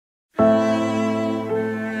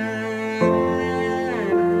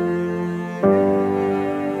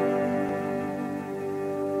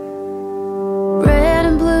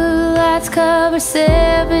over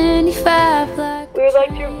 75 like We would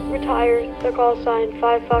like to retire the call sign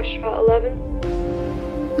 5 Foxtrot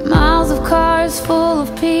 11. miles of cars full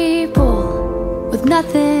of people with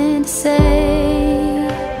nothing to say.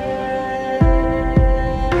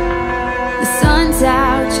 The sun's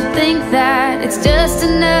out, you think that it's just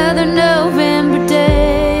another November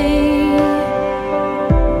day.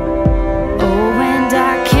 Oh, and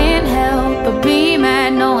I can't help but be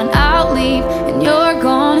mad knowing I'll leave and you're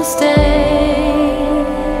gonna stay.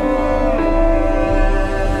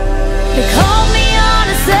 They called me on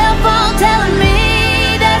a cell phone telling me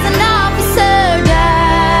there's an officer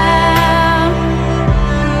down,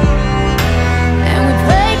 and we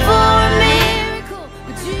prayed for a miracle,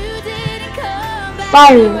 but you didn't come back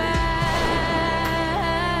Fire. around.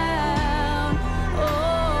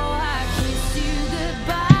 Oh, I kissed you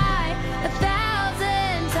goodbye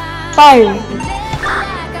 1,000 times. Fire. Never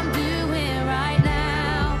like I'm doing right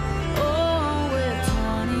now. Oh, with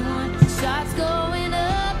 21 shots going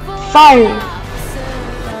up for Fire. the officer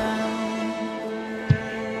down.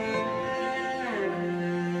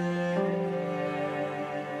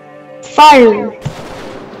 Fire.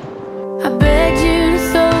 I begged you to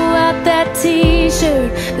throw out that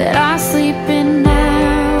t-shirt that I sleep in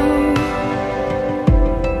now,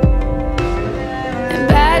 and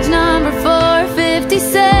badge number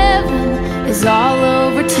 457 is all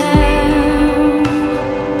over town.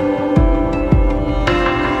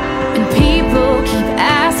 And people keep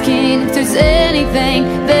asking if there's anything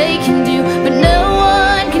they can do, but no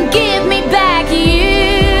one can give me back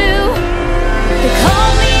you. They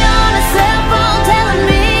call me on a cell phone telling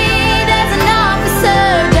me there's an officer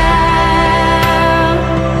down,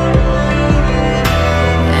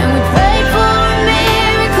 and we prayed for a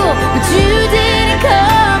miracle, but you didn't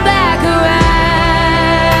come back around.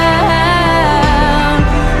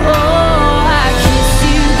 Oh, I kissed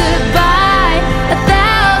you goodbye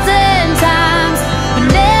 1,000 times, but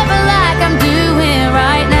never like I'm doing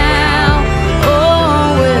right now.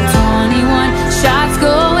 Oh, with 21 shots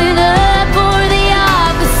going up for the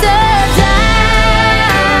officer down.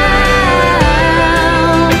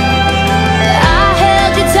 I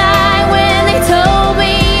held you tight when they told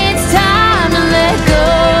me it's time to let go.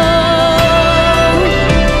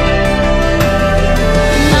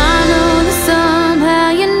 And I know that somehow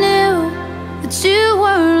you knew that you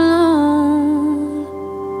weren't alone.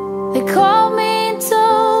 They called me and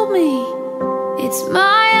told me it's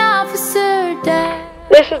my officer dad.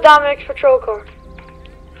 This is Dominic's patrol car.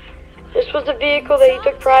 This was the vehicle that he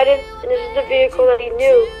took pride in, and this is the vehicle that he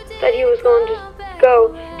knew that he was going to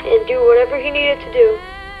go and do whatever he needed to do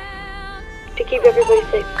to keep everybody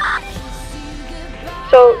safe.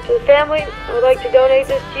 So, to the family, I would like to donate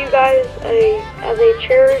this to you guys as a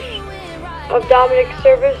cherish of Dominic's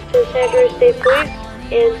service to the San Andreas State Police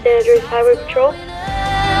and San Andreas Highway Patrol.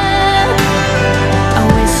 I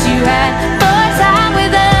wish you had more time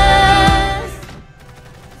with us.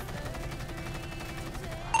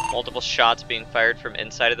 Multiple shots being fired from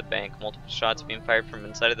inside of the bank. Multiple shots being fired from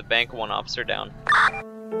inside of the bank. One officer down.